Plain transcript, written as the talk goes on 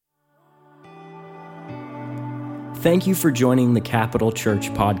Thank you for joining the Capital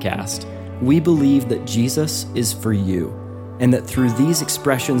Church podcast. We believe that Jesus is for you, and that through these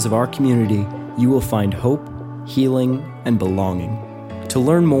expressions of our community, you will find hope, healing, and belonging. To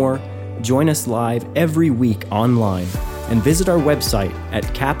learn more, join us live every week online and visit our website at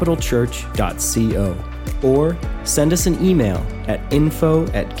capitalchurch.co or send us an email at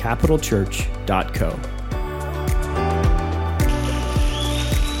info@capitalchurch.co.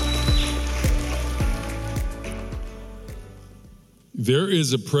 There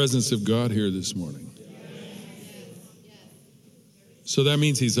is a presence of God here this morning. So that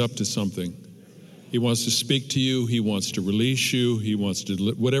means he's up to something. He wants to speak to you. He wants to release you. He wants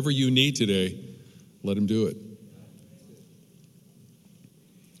to, whatever you need today, let him do it.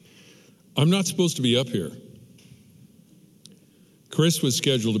 I'm not supposed to be up here. Chris was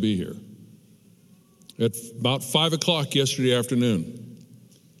scheduled to be here at about 5 o'clock yesterday afternoon.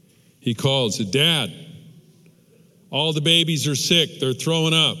 He called and said, "Dad, all the babies are sick. They're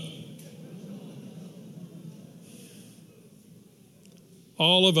throwing up.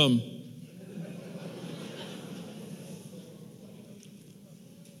 All of them."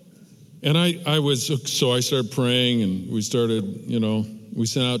 And I started praying, and we started, we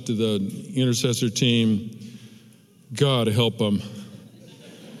sent out to the intercessor team, "God help them."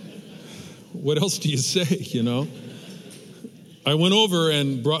 What else do you say, I went over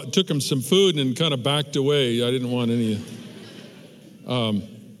and took him some food and kind of backed away. I didn't want any. And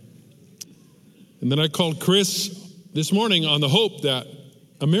then I called Chris this morning on the hope that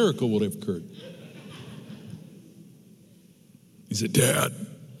a miracle would have occurred. He said, "Dad,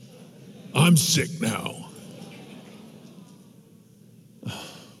 I'm sick now."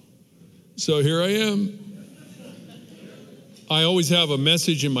 So here I am. I always have a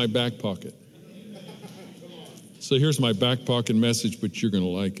message in my back pocket. So here's my back pocket message, but you're going to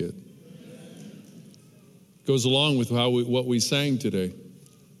like it. Goes along with what we sang today.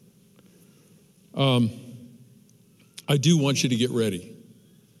 I do want you to get ready.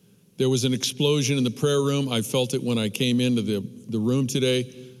 There was an explosion in the prayer room. I felt it when I came into the room today.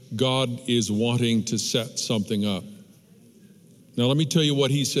 God is wanting to set something up. Now let me tell you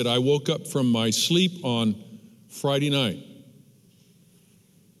what he said. I woke up from my sleep on Friday night.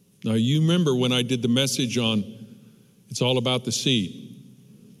 Now you remember when I did the message on it's all about the seed.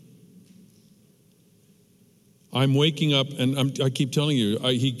 I'm waking up, and I keep telling you,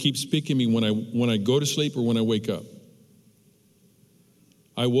 he keeps speaking to me when I go to sleep or when I wake up.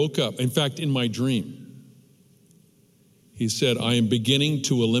 I woke up, in fact, in my dream. He said, "I am beginning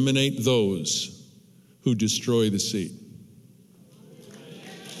to eliminate those who destroy the seed.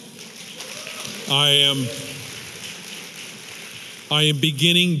 I am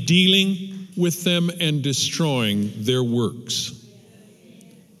beginning dealing with them and destroying their works."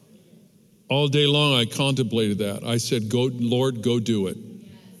 All day long I contemplated that. I said, "Go, Lord, go do it.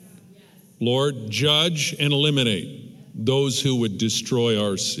 Lord, judge and eliminate those who would destroy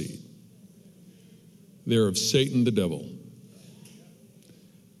our seed. They're of Satan the devil."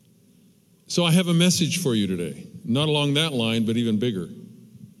 So I have a message for you today. Not along that line, but even bigger.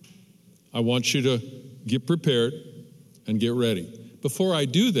 I want you to get prepared and get ready. Before I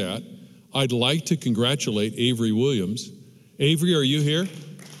do that, I'd like to congratulate Avery Williams. Avery, are you here?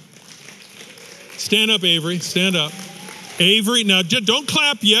 Stand up, Avery. Stand up. Avery, now don't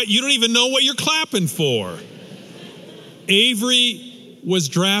clap yet. You don't even know what you're clapping for. Avery was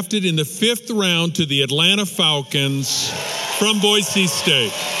drafted in the 5th round to the Atlanta Falcons from Boise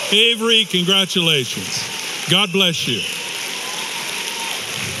State. Avery, congratulations. God bless you.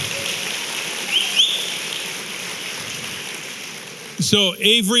 So,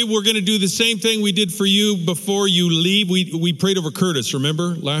 Avery, we're going to do the same thing we did for you before you leave. We prayed over Curtis,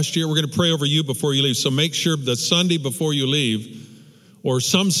 remember, last year? We're going to pray over you before you leave. So make sure the Sunday before you leave, or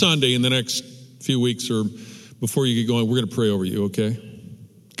some Sunday in the next few weeks or before you get going, we're going to pray over you, okay?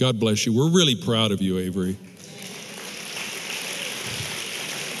 God bless you. We're really proud of you, Avery.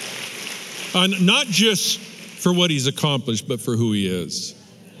 Not just for what he's accomplished, but for who he is.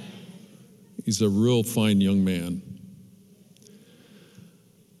 He's a real fine young man.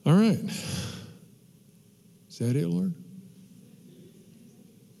 All right. Is that it, Lord?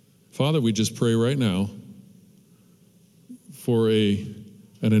 Father, we just pray right now for an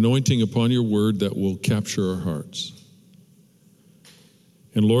anointing upon your word that will capture our hearts.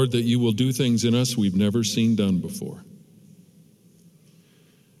 And Lord, that you will do things in us we've never seen done before.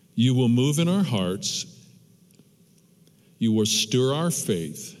 You will move in our hearts. You will stir our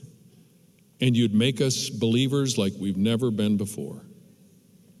faith. And you'd make us believers like we've never been before.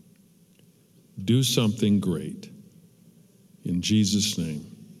 Do something great. In Jesus' name,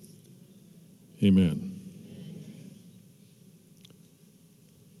 amen.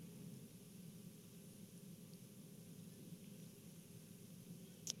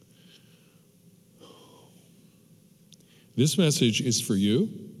 This message is for you,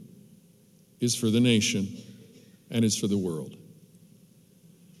 is for the nation, and is for the world.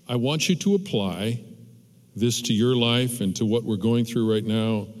 I want you to apply this to your life and to what we're going through right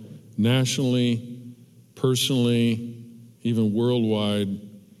now, nationally, personally, even worldwide.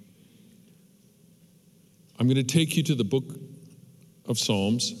 I'm going to take you to the book of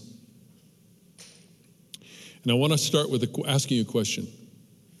Psalms. And I want to start with asking you a question.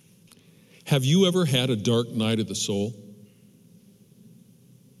 Have you ever had a dark night of the soul?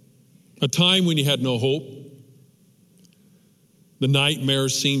 A time when you had no hope? The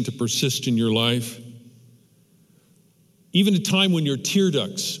nightmares seemed to persist in your life? Even a time when your tear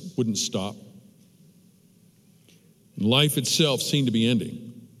ducts wouldn't stop? And life itself seemed to be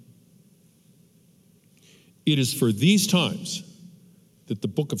ending. It is for these times that the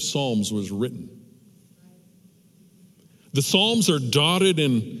book of Psalms was written. The Psalms are dotted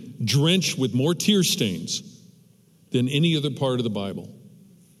and drenched with more tear stains than any other part of the Bible.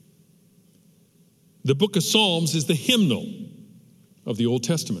 The book of Psalms is the hymnal of the Old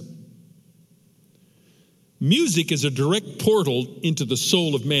Testament. Music is a direct portal into the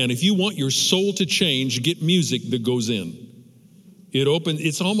soul of man. If you want your soul to change, get music that goes in.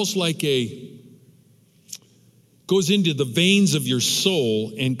 It's almost like goes into the veins of your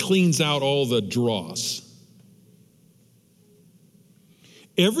soul and cleans out all the dross.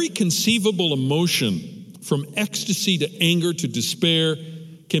 Every conceivable emotion, from ecstasy to anger to despair,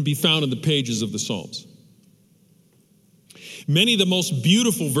 can be found in the pages of the Psalms. Many of the most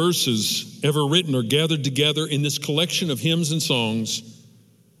beautiful verses ever written are gathered together in this collection of hymns and songs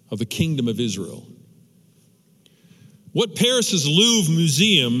of the kingdom of Israel. What Paris's Louvre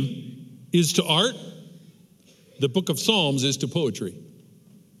Museum is to art, the book of Psalms is to poetry.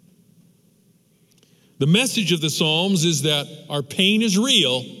 The message of the Psalms is that our pain is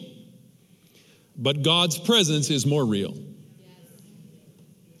real, but God's presence is more real.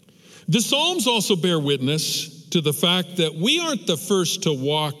 The Psalms also bear witness to the fact that we aren't the first to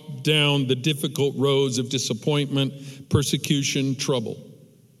walk down the difficult roads of disappointment, persecution, trouble.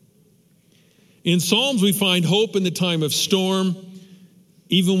 In Psalms, we find hope in the time of storm.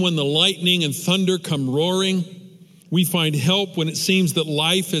 Even when the lightning and thunder come roaring, we find help when it seems that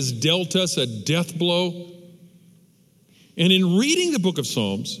life has dealt us a death blow. And in reading the book of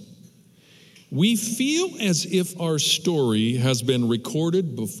Psalms, we feel as if our story has been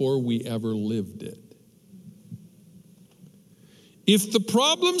recorded before we ever lived it. If the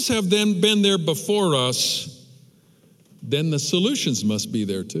problems have then been there before us, then the solutions must be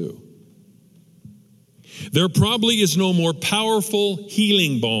there too. There probably is no more powerful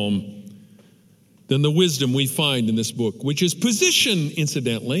healing balm than the wisdom we find in this book, which is positioned,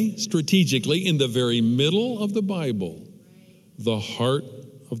 incidentally, strategically, in the very middle of the Bible, the heart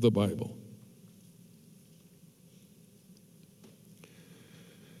of the Bible.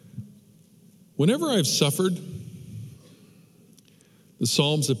 Whenever I've suffered, the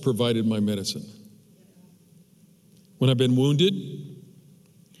Psalms have provided my medicine. When I've been wounded,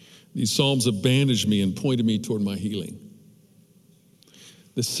 these Psalms have bandaged me and pointed me toward my healing.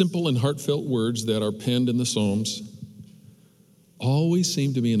 The simple and heartfelt words that are penned in the Psalms always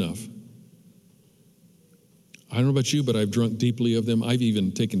seem to be enough. I don't know about you, but I've drunk deeply of them. I've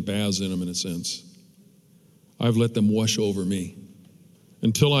even taken baths in them in a sense. I've let them wash over me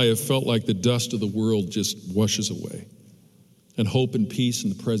until I have felt like the dust of the world just washes away and hope and peace in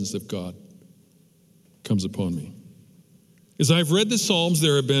the presence of God comes upon me. As I've read the Psalms,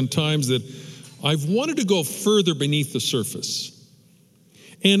 there have been times that I've wanted to go further beneath the surface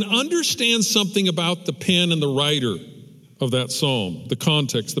and understand something about the pen and the writer of that psalm, the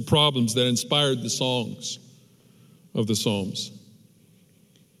context, the problems that inspired the songs of the Psalms.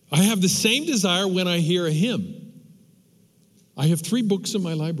 I have the same desire when I hear a hymn. I have 3 books in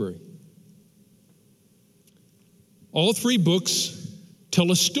my library. All 3 books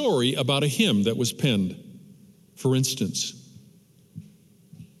tell a story about a hymn that was penned. For instance,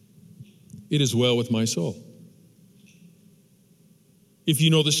 It Is Well With My Soul. If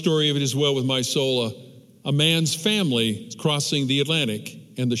you know the story of It Is Well With My Soul, a man's family is crossing the Atlantic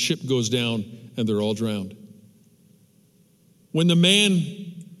and the ship goes down and they're all drowned. When the man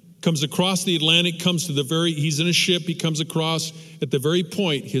comes across the Atlantic, he's in a ship, he comes across, at the very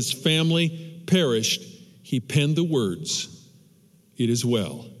point his family perished, he penned the words, "It is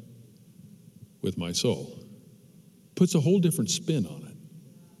well with my soul." Puts a whole different spin on it.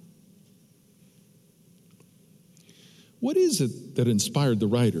 What is it that inspired the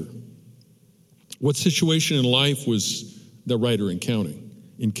writer? What situation in life was the writer encountering?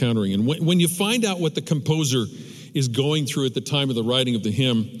 And when you find out what the composer is going through at the time of the writing of the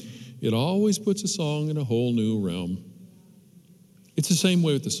hymn, it always puts a song in a whole new realm. It's the same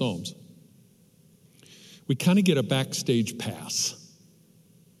way with the Psalms. We kind of get a backstage pass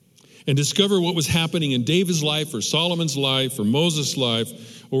and discover what was happening in David's life or Solomon's life or Moses'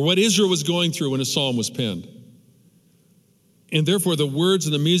 life or what Israel was going through when a psalm was penned. And therefore, the words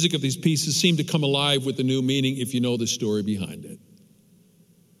and the music of these pieces seem to come alive with a new meaning if you know the story behind it.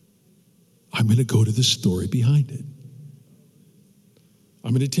 I'm going to go to the story behind it.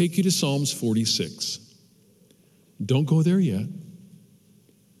 I'm going to take you to Psalms 46. Don't go there yet.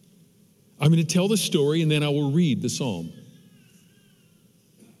 I'm going to tell the story, and then I will read the psalm.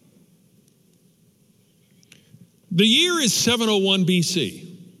 The year is 701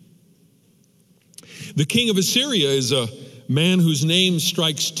 BC. The king of Assyria is a man whose name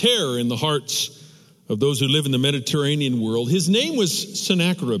strikes terror in the hearts of those who live in the Mediterranean world. His name was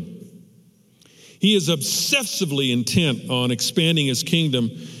Sennacherib. He is obsessively intent on expanding his kingdom,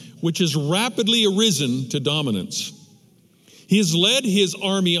 which has rapidly arisen to dominance. He has led his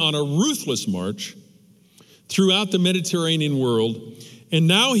army on a ruthless march throughout the Mediterranean world, and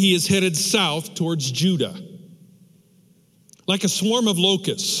now he is headed south towards Judah. Like a swarm of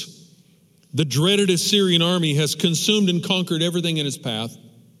locusts, the dreaded Assyrian army has consumed and conquered everything in its path.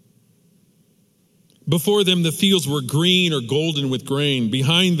 Before them, the fields were green or golden with grain.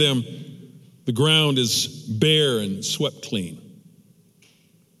 Behind them, the ground is bare and swept clean.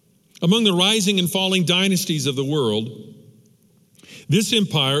 Among the rising and falling dynasties of the world, this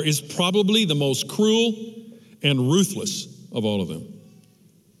empire is probably the most cruel and ruthless of all of them.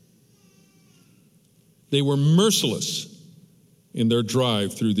 They were merciless in their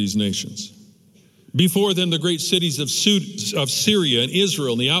drive through these nations. Before them, the great cities of Syria and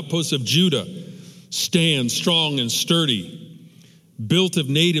Israel and the outposts of Judah stand strong and sturdy, built of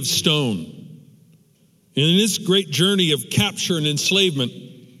native stone. And in this great journey of capture and enslavement,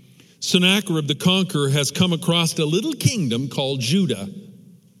 Sennacherib the conqueror has come across a little kingdom called Judah.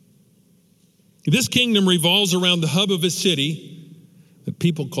 This kingdom revolves around the hub of a city that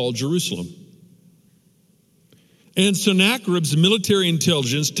people call Jerusalem. And Sennacherib's military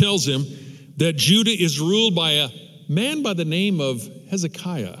intelligence tells him that Judah is ruled by a man by the name of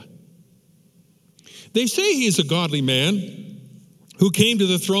Hezekiah. They say he is a godly man who came to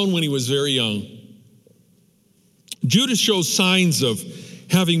the throne when he was very young. Judah shows signs of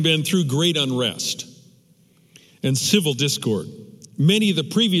having been through great unrest and civil discord. Many of the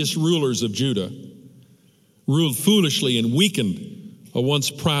previous rulers of Judah ruled foolishly and weakened a once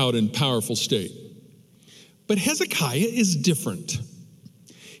proud and powerful state. But Hezekiah is different.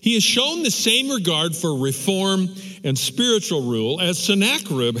 He has shown the same regard for reform and spiritual rule as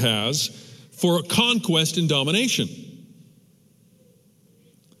Sennacherib has for conquest and domination.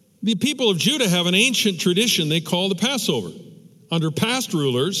 The people of Judah have an ancient tradition they call the Passover. Under past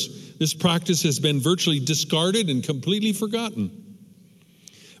rulers, this practice has been virtually discarded and completely forgotten.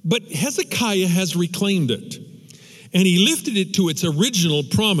 But Hezekiah has reclaimed it, and he lifted it to its original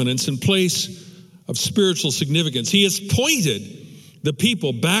prominence in place of spiritual significance. He has pointed the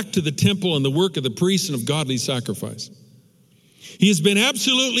people back to the temple and the work of the priests and of godly sacrifice. He has been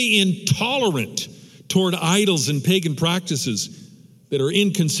absolutely intolerant toward idols and pagan practices that are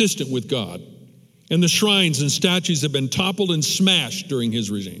inconsistent with God. And the shrines and statues have been toppled and smashed during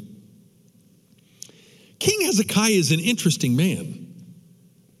his regime. King Hezekiah is an interesting man.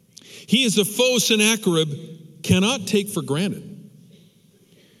 He is a foe Sennacherib cannot take for granted.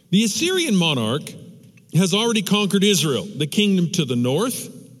 The Assyrian monarch has already conquered Israel, the kingdom to the north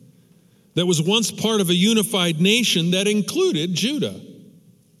that was once part of a unified nation that included Judah.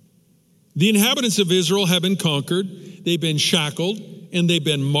 The inhabitants of Israel have been conquered, they've been shackled, and they've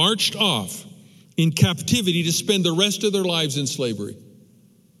been marched off in captivity to spend the rest of their lives in slavery.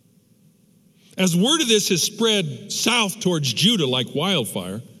 As word of this has spread south towards Judah like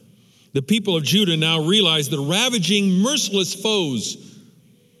wildfire, the people of Judah now realize the ravaging, merciless foes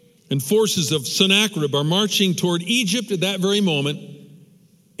and forces of Sennacherib are marching toward Egypt at that very moment,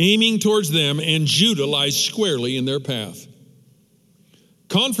 aiming towards them, and Judah lies squarely in their path.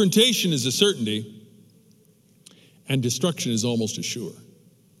 Confrontation is a certainty, and destruction is almost as sure.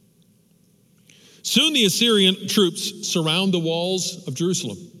 Soon the Assyrian troops surround the walls of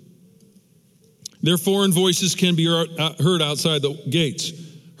Jerusalem. Their foreign voices can be heard outside the gates,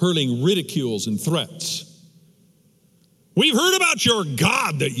 hurling ridicules and threats. We've heard about your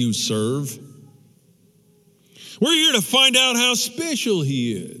God that you serve. We're here to find out how special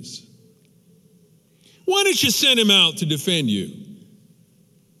he is. Why don't you send him out to defend you?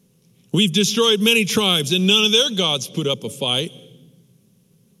 We've destroyed many tribes, and none of their gods put up a fight.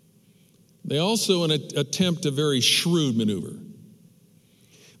 They also attempt a very shrewd maneuver.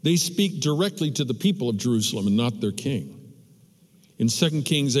 They speak directly to the people of Jerusalem and not their king. In 2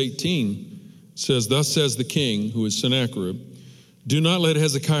 Kings 18, it says, "Thus says the king, who is Sennacherib, do not let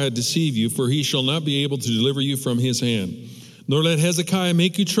Hezekiah deceive you, for he shall not be able to deliver you from his hand. Nor let Hezekiah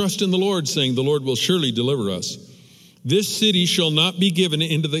make you trust in the Lord, saying, the Lord will surely deliver us. This city shall not be given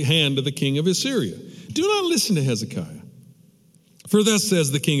into the hand of the king of Assyria. Do not listen to Hezekiah. For thus says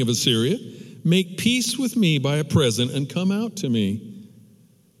the king of Assyria, make peace with me by a present and come out to me.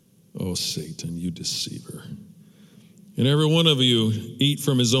 Oh, Satan, you deceiver. And every one of you eat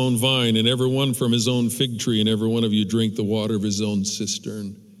from his own vine, and every one from his own fig tree, and every one of you drink the water of his own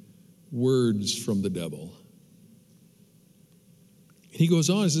cistern." Words from the devil. He goes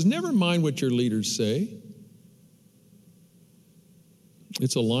on, he says, never mind what your leaders say.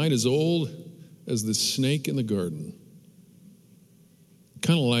 It's a line as old as the snake in the garden.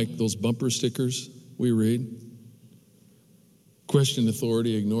 Kind of like those bumper stickers we read. Question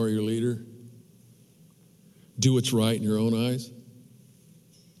authority, ignore your leader. Do what's right in your own eyes.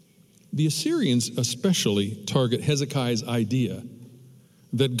 The Assyrians especially target Hezekiah's idea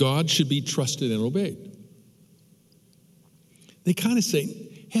that God should be trusted and obeyed. They kind of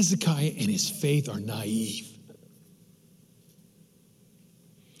say Hezekiah and his faith are naive.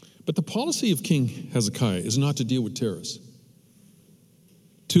 But the policy of King Hezekiah is not to deal with terrorists,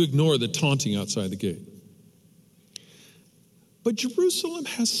 to ignore the taunting outside the gate. But Jerusalem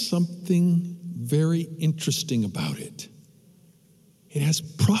has something very interesting about it. It has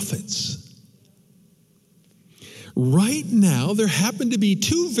prophets. Right now, there happen to be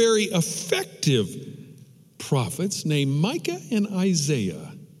two very effective prophets named Micah and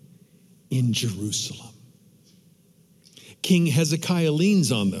Isaiah in Jerusalem. King Hezekiah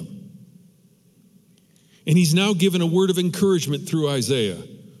leans on them. And he's now given a word of encouragement through Isaiah,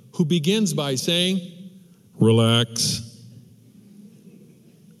 who begins by saying, relax.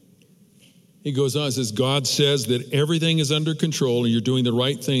 He goes on and says, God says that everything is under control and you're doing the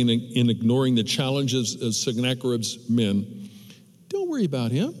right thing in ignoring the challenges of Sennacherib's men. Don't worry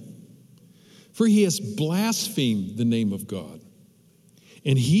about him, for he has blasphemed the name of God,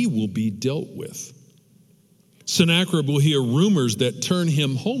 and he will be dealt with. Sennacherib will hear rumors that turn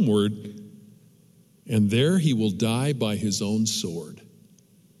him homeward, and there he will die by his own sword.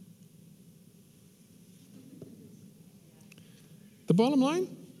 The bottom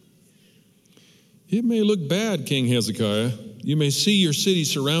line? It may look bad, King Hezekiah. You may see your city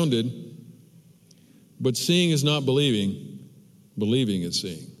surrounded, but seeing is not believing. Believing is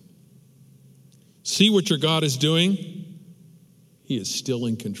seeing. See what your God is doing? He is still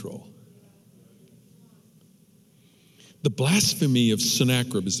in control. The blasphemy of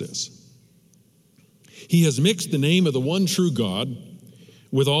Sennacherib is this. He has mixed the name of the one true God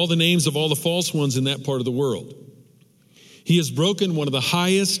with all the names of all the false ones in that part of the world. He has broken one of the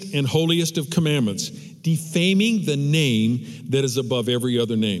highest and holiest of commandments, defaming the name that is above every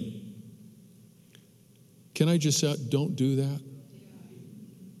other name. Can I just say, don't do that?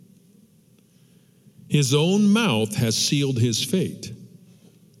 His own mouth has sealed his fate.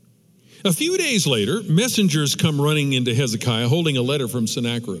 A few days later, messengers come running into Hezekiah holding a letter from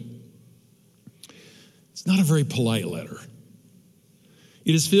Sennacherib. It's not a very polite letter.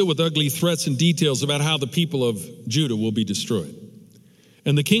 It is filled with ugly threats and details about how the people of Judah will be destroyed.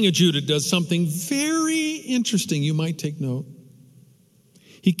 And the king of Judah does something very interesting. You might take note.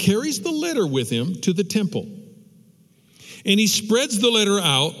 He carries the letter with him to the temple. And he spreads the letter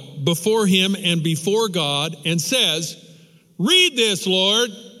out before him and before God and says, read this, Lord.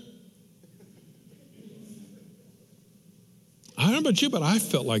 I don't know about you, but I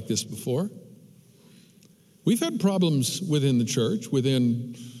felt like this before. We've had problems within the church,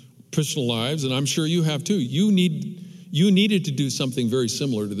 within personal lives, and I'm sure you have too. You needed to do something very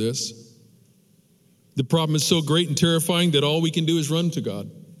similar to this. The problem is so great and terrifying that all we can do is run to God.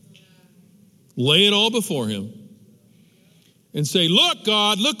 Lay it all before him and say, look,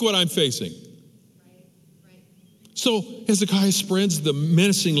 God, look what I'm facing. So Hezekiah spreads the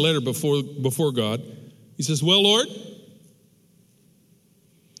menacing letter before God. He says, well, Lord.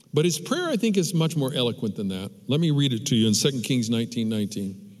 But his prayer, I think, is much more eloquent than that. Let me read it to you in 2 Kings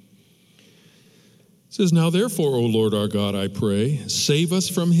 19:19. It says, now therefore, O Lord our God, I pray, save us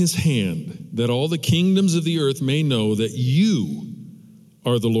from his hand, that all the kingdoms of the earth may know that you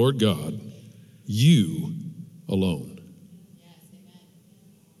are the Lord God, you alone.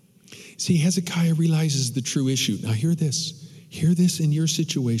 See, Hezekiah realizes the true issue. Now hear this. Hear this in your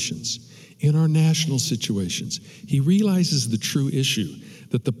situations, in our national situations. He realizes the true issue,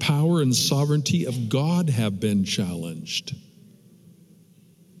 that the power and sovereignty of God have been challenged.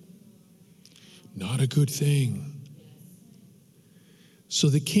 Not a good thing. So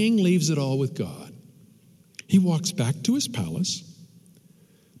the king leaves it all with God. He walks back to his palace.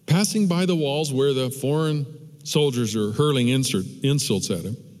 passing by the walls where the foreign soldiers are hurling insults at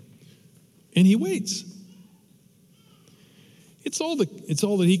him, and he waits. It's all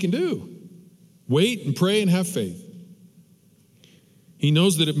that he can do. Wait and pray and have faith. He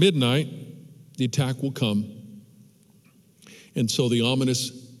knows that at midnight, the attack will come. And so the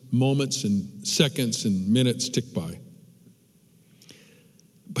ominous moments and seconds and minutes tick by.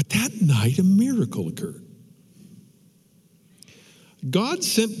 But that night, a miracle occurred. God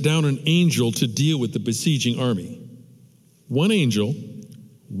sent down an angel to deal with the besieging army. One angel,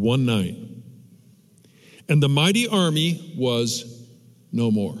 one night. And the mighty army was no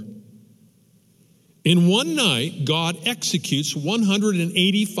more. In one night, God executes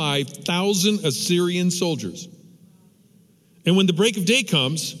 185,000 Assyrian soldiers. And when the break of day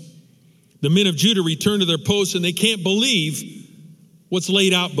comes, the men of Judah return to their posts, and they can't believe what's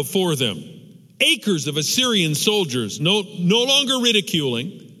laid out before them. Acres of Assyrian soldiers, no longer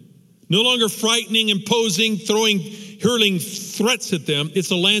ridiculing, no longer frightening, imposing, hurling threats at them. It's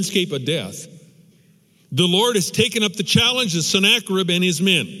a landscape of death. The Lord has taken up the challenge of Sennacherib and his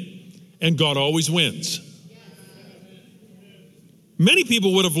men, and God always wins. Many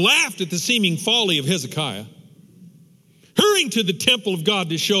people would have laughed at the seeming folly of Hezekiah, hurrying to the temple of God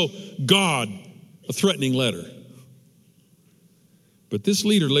to show God a threatening letter. But this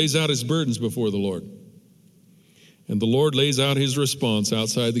leader lays out his burdens before the Lord. And the Lord lays out his response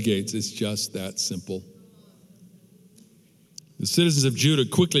outside the gates. It's just that simple. The citizens of Judah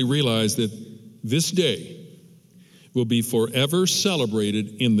quickly realized that this day will be forever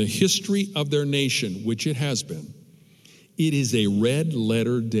celebrated in the history of their nation, which it has been. It is a red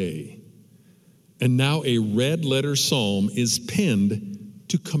letter day. And now a red letter psalm is penned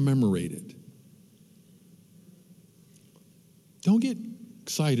to commemorate it. Don't get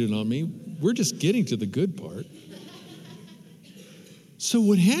excited on me. We're just getting to the good part. So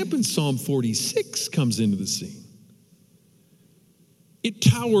what happens, Psalm 46 comes into the scene. It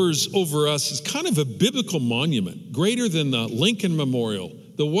towers over us as kind of a biblical monument, greater than the Lincoln Memorial,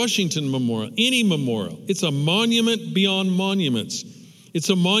 the Washington Memorial, any memorial. It's a monument beyond monuments. It's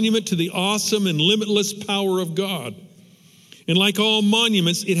a monument to the awesome and limitless power of God. And like all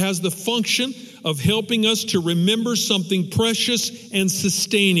monuments, it has the function of helping us to remember something precious and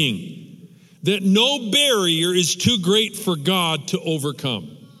sustaining, that no barrier is too great for God to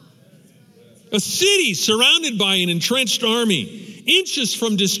overcome. A city surrounded by an entrenched army, inches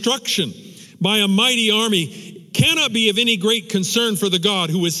from destruction by a mighty army, cannot be of any great concern for the God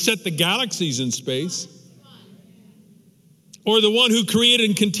who has set the galaxies in space, or the one who created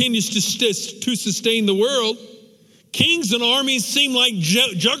and continues to sustain the world. Kings and armies seem like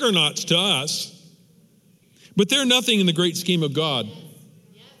juggernauts to us, but they're nothing in the great scheme of God.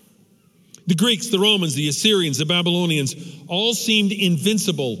 The Greeks, the Romans, the Assyrians, the Babylonians all seemed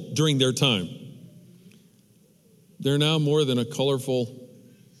invincible during their time. They're now more than a colorful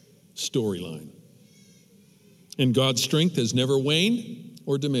storyline. And God's strength has never waned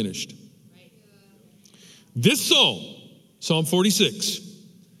or diminished. This psalm, Psalm 46,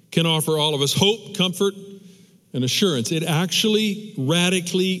 can offer all of us hope, comfort, and assurance. It actually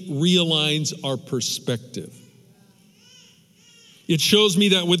radically realigns our perspective. It shows me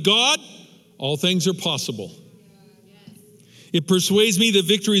that with God, all things are possible. It persuades me that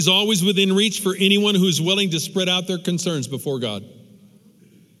victory is always within reach for anyone who is willing to spread out their concerns before God.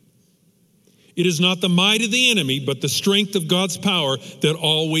 It is not the might of the enemy, but the strength of God's power that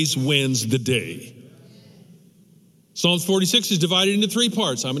always wins the day. Psalms 46 is divided into 3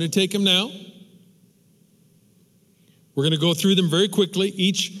 parts. I'm going to take them now. We're going to go through them very quickly.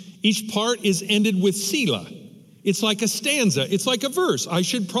 Each part is ended with Selah. It's like a stanza. It's like a verse. I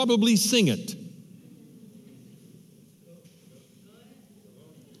should probably sing it.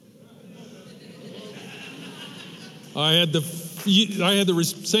 I had the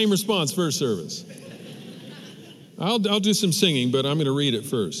same response first service. I'll do some singing, but I'm going to read it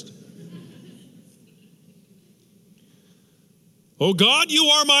first. Oh God, you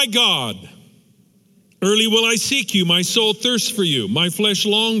are my God. Early will I seek you. My soul thirsts for you. My flesh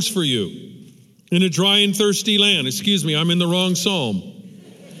longs for you. In a dry and thirsty land. Excuse me, I'm in the wrong psalm.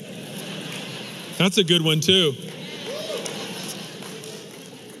 That's a good one too.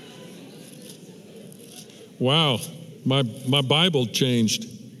 Wow, my Bible changed.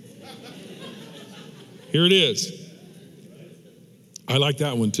 Here it is. I like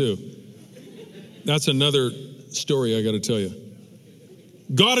that one too. That's another story I got to tell you.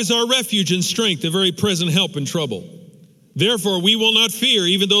 God is our refuge and strength, a very present help in trouble. Therefore, we will not fear,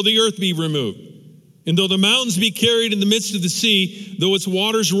 even though the earth be removed, and though the mountains be carried in the midst of the sea, though its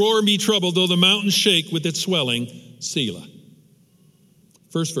waters roar and be troubled, though the mountains shake with its swelling. Selah.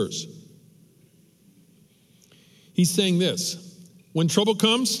 First verse. He's saying this: when trouble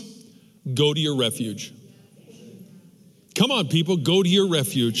comes, go to your refuge. Come on, people, go to your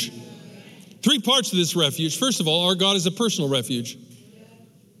refuge. 3 parts of this refuge. First of all, our God is a personal refuge.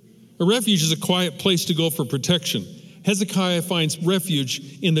 A refuge is a quiet place to go for protection. Hezekiah finds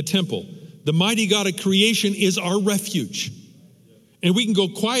refuge in the temple. The mighty God of creation is our refuge. And we can go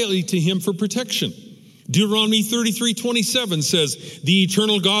quietly to him for protection. Deuteronomy 33:27 says, the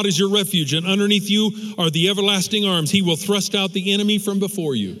eternal God is your refuge, and underneath you are the everlasting arms. He will thrust out the enemy from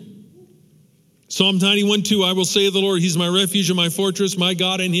before you. Psalm 91:2, I will say of the Lord, he's my refuge and my fortress, my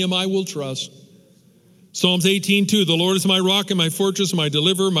God, in him I will trust. Psalms 18:2, the Lord is my rock and my fortress, my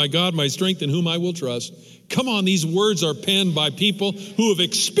deliverer, my God, my strength, in whom I will trust. Come on, these words are penned by people who have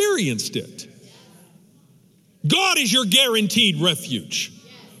experienced it. God is your guaranteed refuge.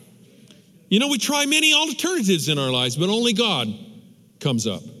 You know, we try many alternatives in our lives, but only God comes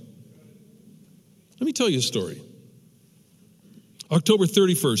up. Let me tell you a story. October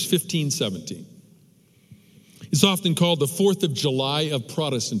 31st, 1517. It's often called the 4th of July of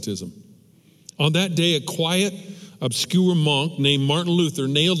Protestantism. On that day, a quiet, obscure monk named Martin Luther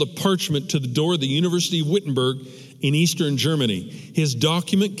nailed a parchment to the door of the University of Wittenberg in eastern Germany. His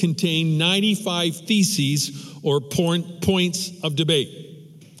document contained 95 theses or points of debate.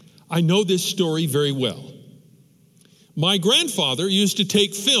 I know this story very well. My grandfather used to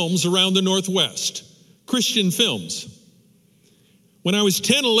take films around the Northwest, Christian films. When I was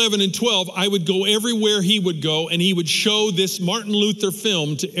 10, 11, and 12, I would go everywhere he would go, and he would show this Martin Luther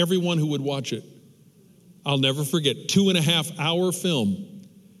film to everyone who would watch it. I'll never forget, 2.5-hour film.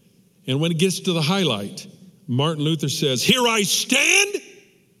 And when it gets to the highlight, Martin Luther says, here I stand,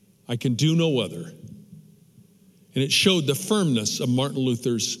 I can do no other. And it showed the firmness of Martin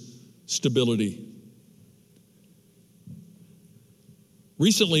Luther's stability.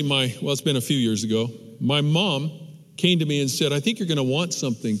 Recently, it's been a few years ago, my mom came to me and said, I think you're going to want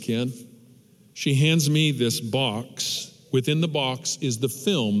something, Ken. She hands me this box. Within the box is the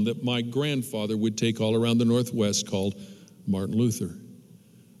film that my grandfather would take all around the Northwest called Martin Luther.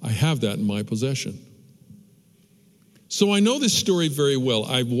 I have that in my possession. So I know this story very well.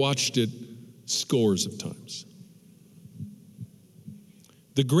 I've watched it scores of times.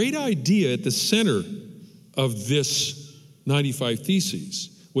 The great idea at the center of this 95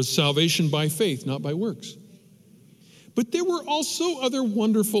 Theses was salvation by faith, not by works. But there were also other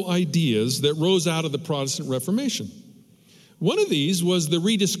wonderful ideas that rose out of the Protestant Reformation. One of these was the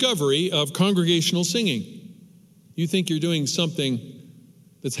rediscovery of congregational singing. You think you're doing something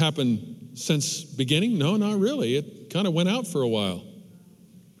that's happened since beginning? No, not really. It kind of went out for a while.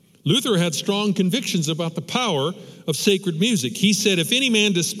 Luther had strong convictions about the power of sacred music. He said, if any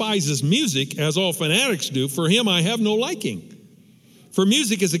man despises music, as all fanatics do, for him I have no liking. For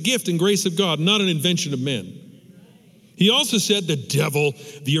music is a gift and grace of God, not an invention of men. He also said, the devil,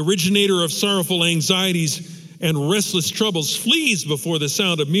 the originator of sorrowful anxieties and restless troubles, flees before the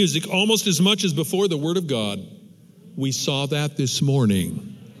sound of music almost as much as before the word of God. We saw that this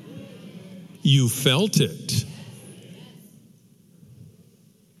morning. You felt it.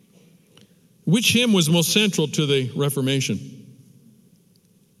 Which hymn was most central to the Reformation?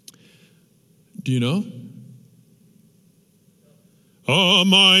 Do you know? A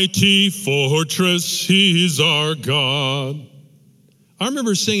mighty fortress, he's our God. I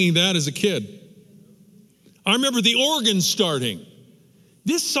remember singing that as a kid. I remember the organ starting.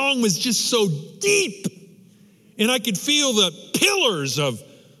 This song was just so deep, and I could feel the pillars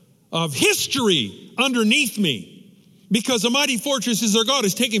of history underneath me. Because a mighty fortress is our God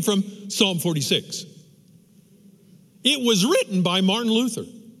is taken from Psalm 46. It was written by Martin Luther.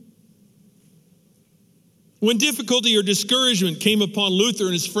 When difficulty or discouragement came upon Luther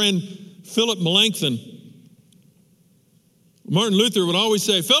and his friend Philip Melanchthon, Martin Luther would always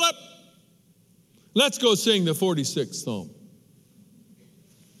say, Philip, let's go sing the 46th Psalm.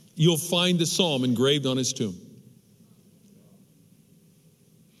 You'll find the psalm engraved on his tomb.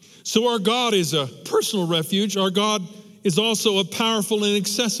 So our God is a personal refuge. Our God is also a powerful and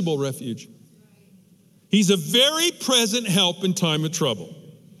accessible refuge. He's a very present help in time of trouble.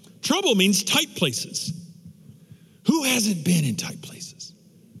 Trouble means tight places. Who hasn't been in tight places?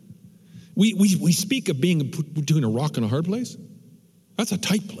 We speak of being between a rock and a hard place. That's a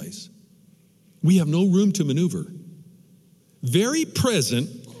tight place. We have no room to maneuver. Very present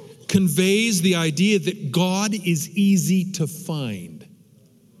conveys the idea that God is easy to find.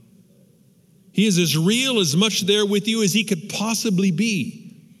 He is as real, as much there with you as he could possibly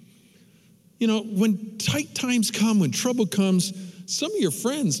be. You know, when tight times come, when trouble comes, some of your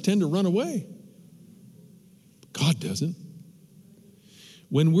friends tend to run away. God doesn't.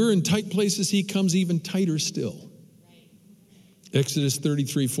 When we're in tight places, he comes even tighter still. Exodus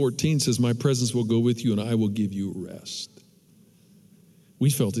 33:14 says, my presence will go with you and I will give you rest. We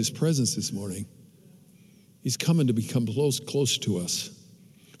felt his presence this morning. He's coming to become close to us.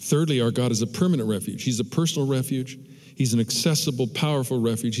 Thirdly, our God is a permanent refuge. He's a personal refuge. He's an accessible, powerful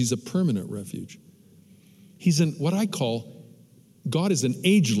refuge. He's a permanent refuge. He's what I call, God is an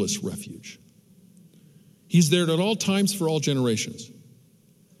ageless refuge. He's there at all times for all generations.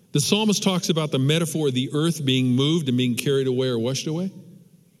 The psalmist talks about the metaphor of the earth being moved and being carried away or washed away.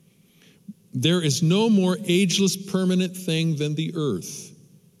 There is no more ageless, permanent thing than the earth.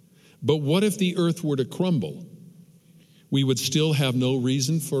 But what if the earth were to crumble? We would still have no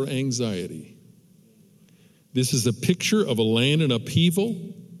reason for anxiety. This is a picture of a land in upheaval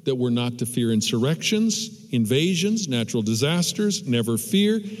that we're not to fear insurrections, invasions, natural disasters. Never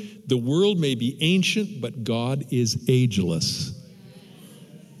fear. The world may be ancient, but God is ageless.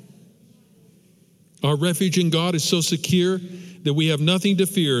 Our refuge in God is so secure that we have nothing to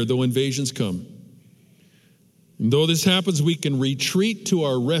fear though invasions come. And though this happens, we can retreat to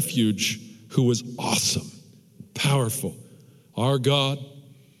our refuge, who is awesome, powerful. Our God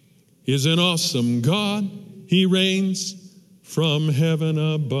is an awesome God. He reigns from heaven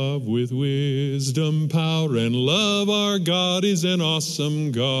above with wisdom, power, and love. Our God is an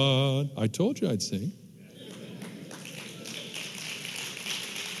awesome God. I told you I'd sing.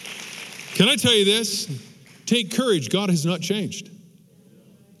 Can I tell you this? Take courage. God has not changed.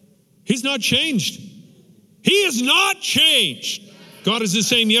 He's not changed. He has not changed. God is the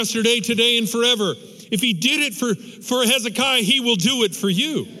same yesterday, today, and forever. If he did it for Hezekiah, he will do it for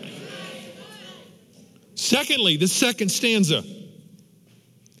you. Secondly, the second stanza.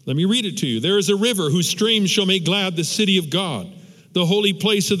 Let me read it to you. There is a river whose streams shall make glad the city of God, the holy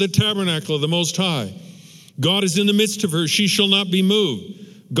place of the tabernacle of the Most High. God is in the midst of her. She shall not be moved.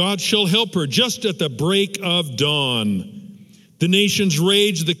 God shall help her just at the break of dawn. The nations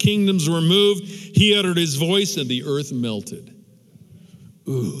raged, the kingdoms were moved. He uttered his voice, and the earth melted.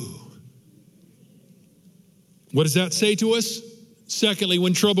 Ooh. What does that say to us? Secondly,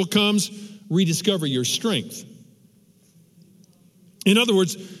 when trouble comes, rediscover your strength. In other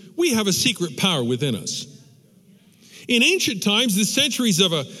words, we have a secret power within us. In ancient times, the sentries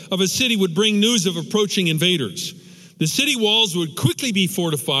of a city would bring news of approaching invaders. The city walls would quickly be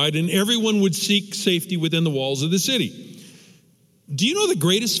fortified, and everyone would seek safety within the walls of the city. Do you know the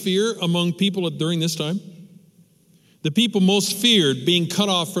greatest fear among people during this time? The people most feared being cut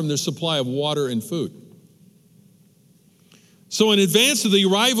off from their supply of water and food. So in advance of the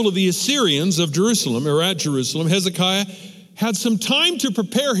arrival of the Assyrians of Jerusalem, or at Jerusalem, Hezekiah had some time to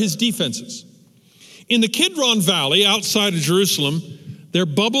prepare his defenses. In the Kidron Valley outside of Jerusalem, there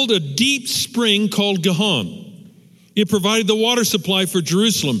bubbled a deep spring called Gihon. It provided the water supply for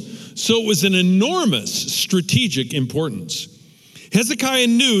Jerusalem, so it was an enormous strategic importance. Hezekiah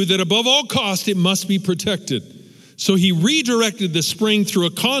knew that above all cost it must be protected. So he redirected the spring through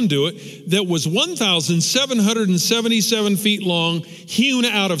a conduit that was 1,777 feet long, hewn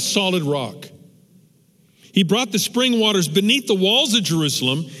out of solid rock. He brought the spring waters beneath the walls of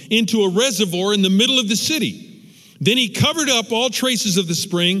Jerusalem into a reservoir in the middle of the city. Then he covered up all traces of the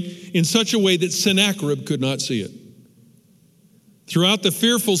spring in such a way that Sennacherib could not see it. Throughout the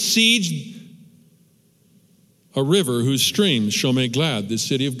fearful siege, a river whose streams shall make glad the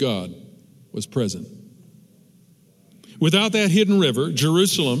city of God was present. Without that hidden river,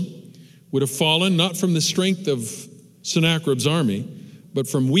 Jerusalem would have fallen not from the strength of Sennacherib's army, but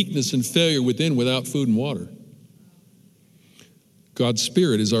from weakness and failure within without food and water. God's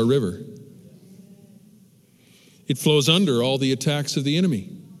Spirit is our river. It flows under all the attacks of the enemy.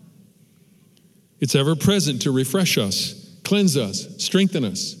 It's ever present to refresh us, cleanse us, strengthen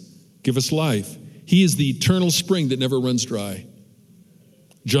us, give us life. He is the eternal spring that never runs dry.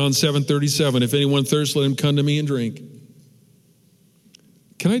 John 7:37, if anyone thirsts, let him come to me and drink.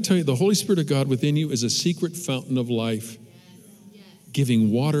 Can I tell you, the Holy Spirit of God within you is a secret fountain of life, giving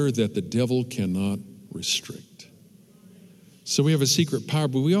water that the devil cannot restrict. So we have a secret power,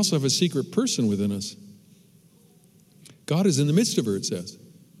 but we also have a secret person within us. God is in the midst of her, it says.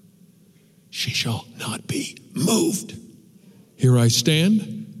 She shall not be moved. Here I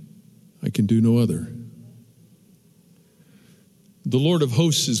stand, I can do no other. The Lord of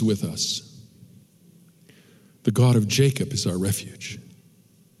hosts is with us. The God of Jacob is our refuge.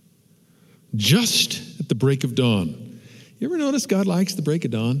 Just at the break of dawn. You ever notice God likes the break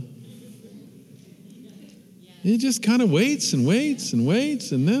of dawn? He just kind of waits and waits and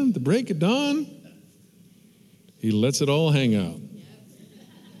waits, and then at the break of dawn, he lets it all hang out.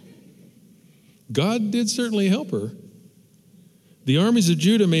 God did certainly help her. The armies of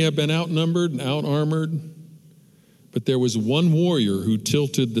Judah may have been outnumbered and out-armored, but there was one warrior who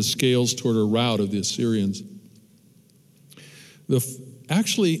tilted the scales toward a rout of the Assyrians.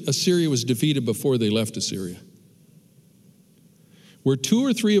 Actually, Assyria was defeated before they left Assyria. Where 2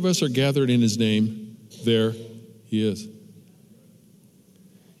 or 3 of us are gathered in his name, there he is.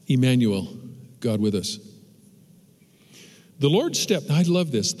 Emmanuel, God with us. The Lord I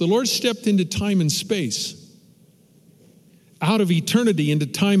love this. The Lord stepped into time and space, out of eternity into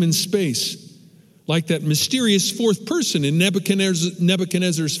time and space, like that mysterious fourth person in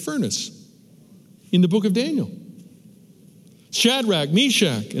Nebuchadnezzar's furnace in the book of Daniel. Shadrach,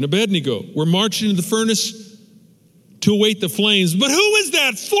 Meshach, and Abednego were marching into the furnace to await the flames. But who was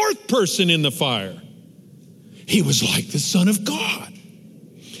that fourth person in the fire? He was like the Son of God.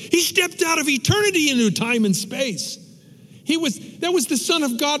 He stepped out of eternity into time and space. That was the Son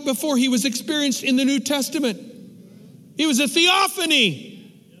of God before he was experienced in the New Testament. It was a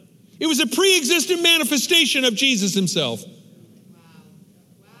theophany. It was a pre-existent manifestation of Jesus himself. Wow.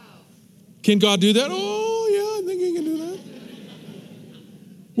 Can God do that? Oh, yeah, I think he can do that.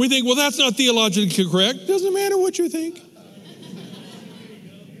 We think, well, that's not theologically correct. Doesn't matter what you think.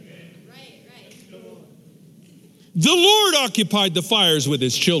 The Lord occupied the fires with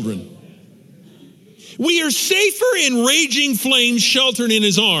his children. We are safer in raging flames sheltered in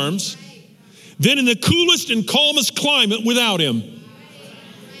his arms than in the coolest and calmest climate without him.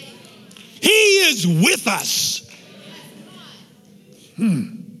 He is with us.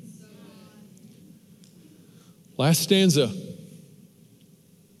 Last stanza.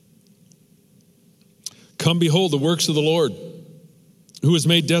 Come behold the works of the Lord, who has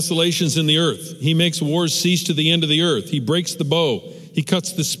made desolations in the earth. He makes wars cease to the end of the earth. He breaks the bow. He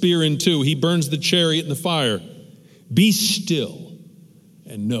cuts the spear in two. He burns the chariot in the fire. Be still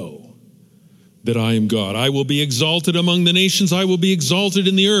and know that I am God. I will be exalted among the nations. I will be exalted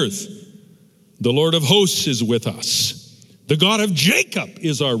in the earth. The Lord of hosts is with us. The God of Jacob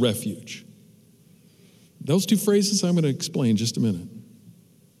is our refuge. Those 2 phrases I'm going to explain in just a minute.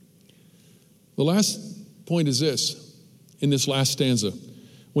 The last point is this, in this last stanza.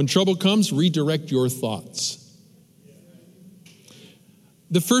 When trouble comes, redirect your thoughts.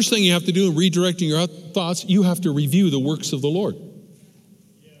 The first thing you have to do in redirecting your thoughts, you have to review the works of the Lord.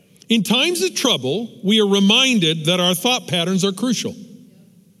 In times of trouble, we are reminded that our thought patterns are crucial.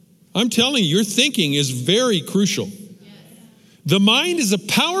 I'm telling you, your thinking is very crucial. The mind is a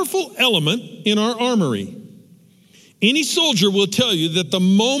powerful element in our armory. Any soldier will tell you that the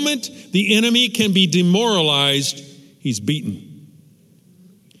moment the enemy can be demoralized, he's beaten.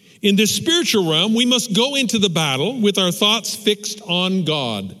 In this spiritual realm, we must go into the battle with our thoughts fixed on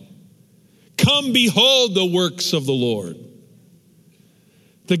God. Come behold the works of the Lord.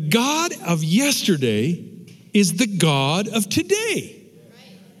 The God of yesterday is the God of today.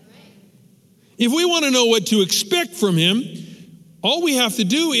 If we want to know what to expect from him, all we have to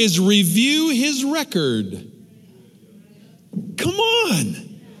do is review his record. Come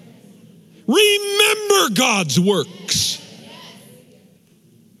on. Remember God's works.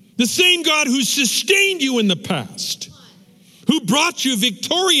 The same God who sustained you in the past, who brought you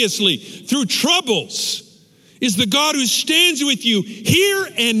victoriously through troubles, is the God who stands with you here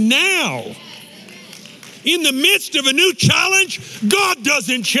and now. In the midst of a new challenge, God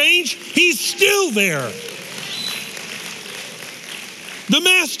doesn't change. He's still there. The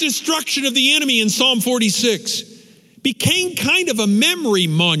mass destruction of the enemy in Psalm 46 became kind of a memory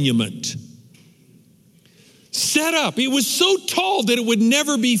monument. Set up. It was so tall that it would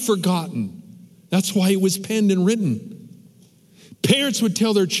never be forgotten. That's why it was penned and written. Parents would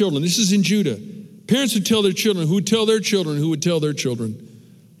tell their children, this is in Judah, parents would tell their children, who would tell their children, who would tell their children.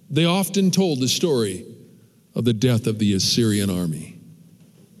 They often told the story of the death of the Assyrian army.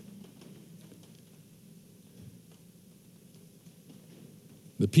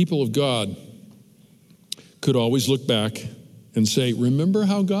 The people of God could always look back and say, remember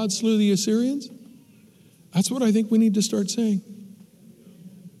how God slew the Assyrians? That's what I think we need to start saying.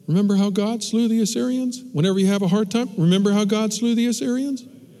 Remember how God slew the Assyrians? Whenever you have a hard time, remember how God slew the Assyrians?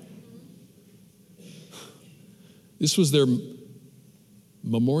 This was their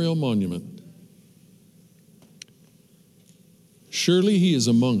memorial monument. Surely he is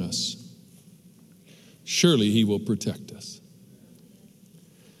among us. Surely he will protect us.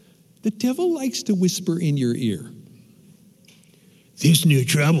 The devil likes to whisper in your ear, this new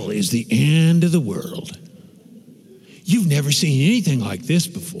trouble is the end of the world. You've never seen anything like this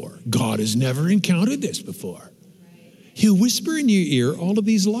before. God has never encountered this before. He'll whisper in your ear all of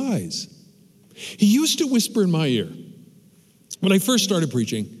these lies. He used to whisper in my ear. When I first started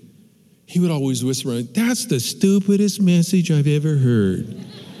preaching, he would always whisper, that's the stupidest message I've ever heard.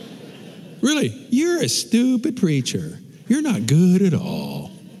 Really, you're a stupid preacher. You're not good at all.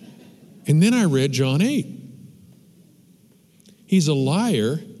 And then I read John 8. He's a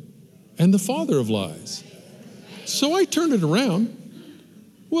liar and the father of lies. So I turned it around.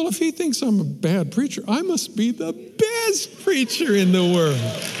 Well, if he thinks I'm a bad preacher, I must be the best preacher in the world.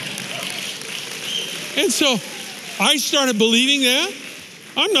 And so I started believing that.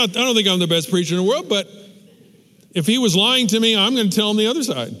 I don't think I'm the best preacher in the world, but if he was lying to me, I'm going to tell him the other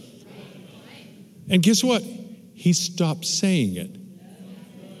side. And guess what? He stopped saying it.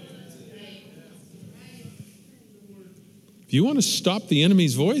 If you want to stop the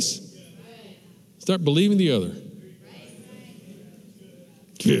enemy's voice, start believing the other.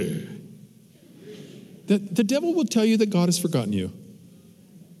 The devil will tell you that God has forgotten you,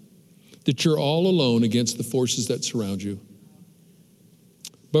 that you're all alone against the forces that surround you.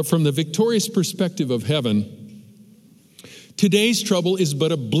 But from the victorious perspective of heaven, today's trouble is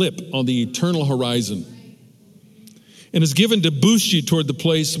but a blip on the eternal horizon and is given to boost you toward the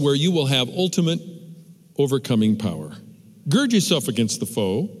place where you will have ultimate overcoming power. Gird yourself against the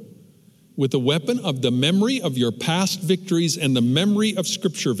foe with the weapon of the memory of your past victories and the memory of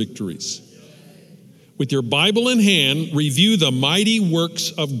Scripture victories. With your Bible in hand, review the mighty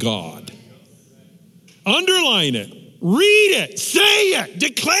works of God. Underline it, read it, say it,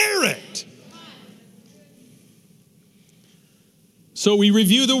 declare it. So we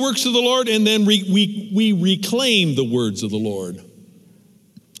review the works of the Lord, and then we reclaim the words of the Lord.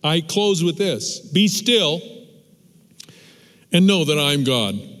 I close with this. Be still and know that I am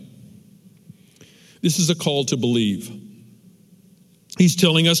God. This is a call to believe. He's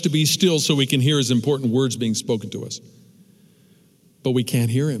telling us to be still so we can hear his important words being spoken to us. But we can't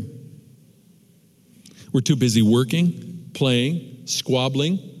hear him. We're too busy working, playing,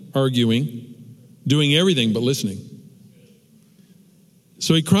 squabbling, arguing, doing everything but listening.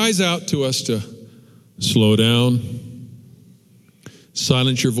 So he cries out to us to slow down,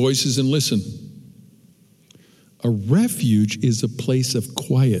 silence your voices, and listen. A refuge is a place of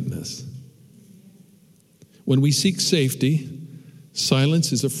quietness. When we seek safety,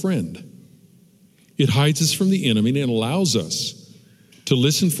 silence is a friend. It hides us from the enemy and it allows us to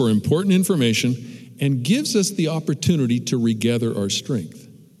listen for important information and gives us the opportunity to regather our strength.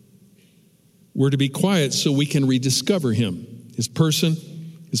 We're to be quiet so we can rediscover him, his person,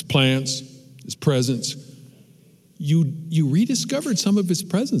 his plans, his presence. You rediscovered some of his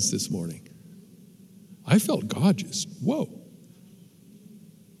presence this morning. I felt God just, whoa.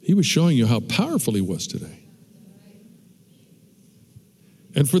 He was showing you how powerful he was today.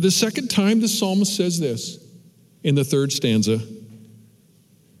 And for the second time, the psalmist says this in the third stanza.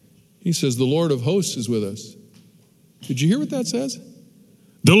 He says, the Lord of hosts is with us. Did you hear what that says?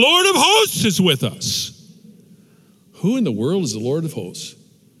 The Lord of hosts is with us. Who in the world is the Lord of hosts?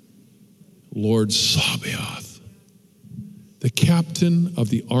 Lord Sabaoth, the captain of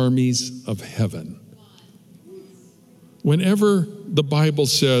the armies of heaven. Whenever the Bible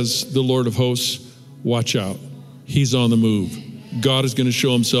says the Lord of hosts, watch out. He's on the move. God is going to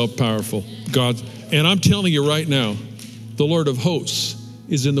show himself powerful. And I'm telling you right now, the Lord of hosts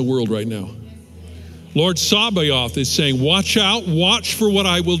is in the world right now. Lord Sabaoth is saying, watch out, watch for what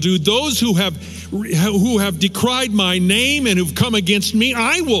I will do. Those who have decried my name and who've come against me,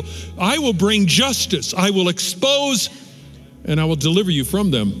 I will bring justice. I will expose and I will deliver you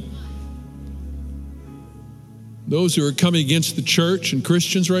from them. Those who are coming against the church and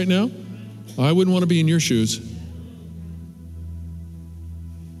Christians right now, I wouldn't want to be in your shoes.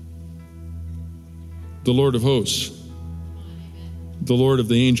 The Lord of hosts, the Lord of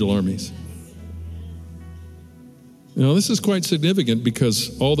the angel armies. Now, this is quite significant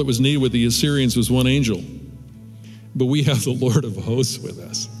because all that was needed with the Assyrians was one angel. But we have the Lord of hosts with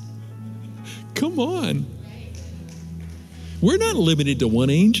us. Come on. We're not limited to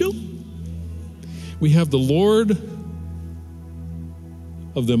one angel. We have the Lord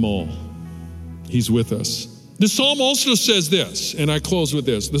of them all. He's with us. The psalm also says this, and I close with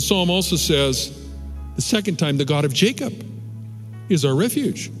this. The psalm also says, the second time, the God of Jacob is our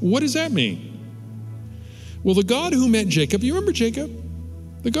refuge. What does that mean? Well, the God who met Jacob, you remember Jacob?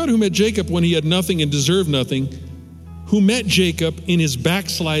 The God who met Jacob when he had nothing and deserved nothing, who met Jacob in his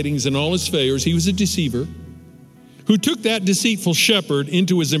backslidings and all his failures, he was a deceiver, who took that deceitful shepherd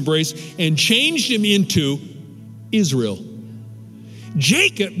into his embrace and changed him into Israel.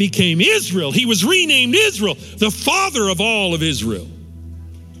 Jacob became Israel. He was renamed Israel, the father of all of Israel.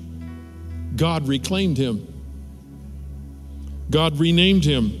 God reclaimed him. God renamed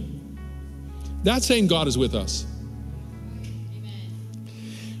him. That same God is with us.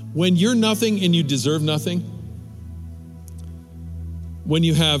 When you're nothing and you deserve nothing, when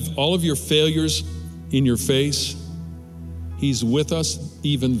you have all of your failures in your face, He's with us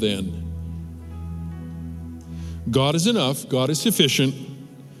even then. God is enough. God is sufficient.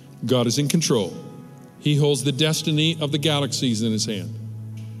 God is in control. He holds the destiny of the galaxies in His hand.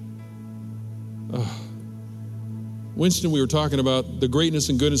 Winston, we were talking about the greatness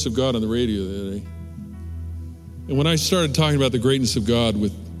and goodness of God on the radio the other day. And when I started talking about the greatness of God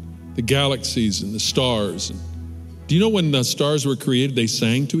with the galaxies and the stars, do you know when the stars were created, they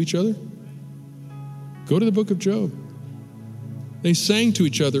sang to each other? Go to the book of Job. They sang to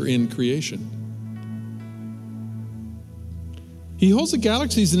each other in creation. He holds the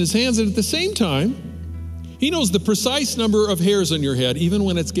galaxies in His hands, and at the same time, He knows the precise number of hairs on your head, even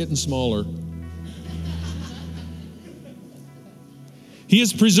when it's getting smaller. He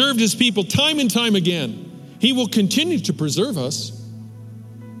has preserved His people time and time again. He will continue to preserve us.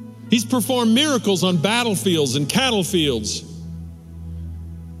 He's performed miracles on battlefields and cattle fields.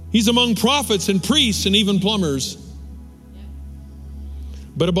 He's among prophets and priests and even plumbers.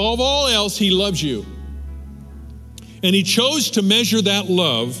 But above all else, He loves you. And He chose to measure that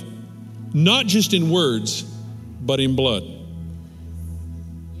love, not just in words, but in blood.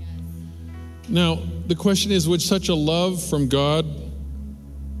 Now, the question is, would such a love from God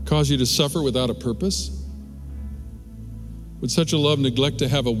cause you to suffer without a purpose? Would such a love neglect to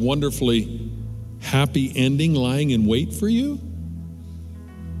have a wonderfully happy ending lying in wait for you?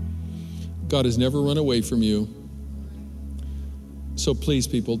 God has never run away from you. So please,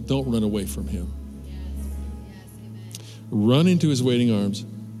 people, don't run away from Him. Run into His waiting arms.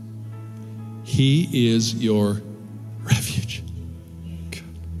 He is your refuge.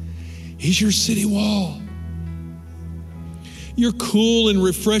 He's your city wall. Your cool and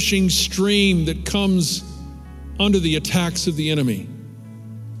refreshing stream that comes under the attacks of the enemy.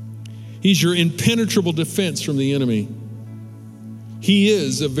 He's your impenetrable defense from the enemy. He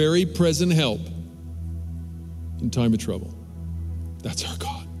is a very present help in time of trouble. That's our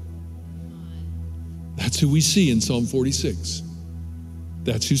God. That's who we see in Psalm 46.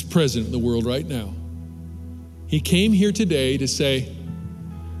 That's who's present in the world right now. He came here today to say,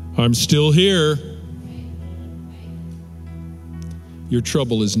 I'm still here. Your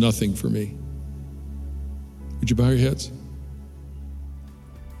trouble is nothing for me. Would you bow your heads?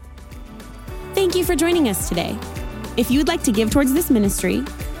 Thank you for joining us today. If you would like to give towards this ministry,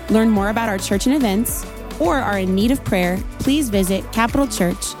 learn more about our church and events, or are in need of prayer, please visit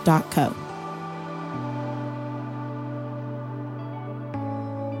capitalchurch.co.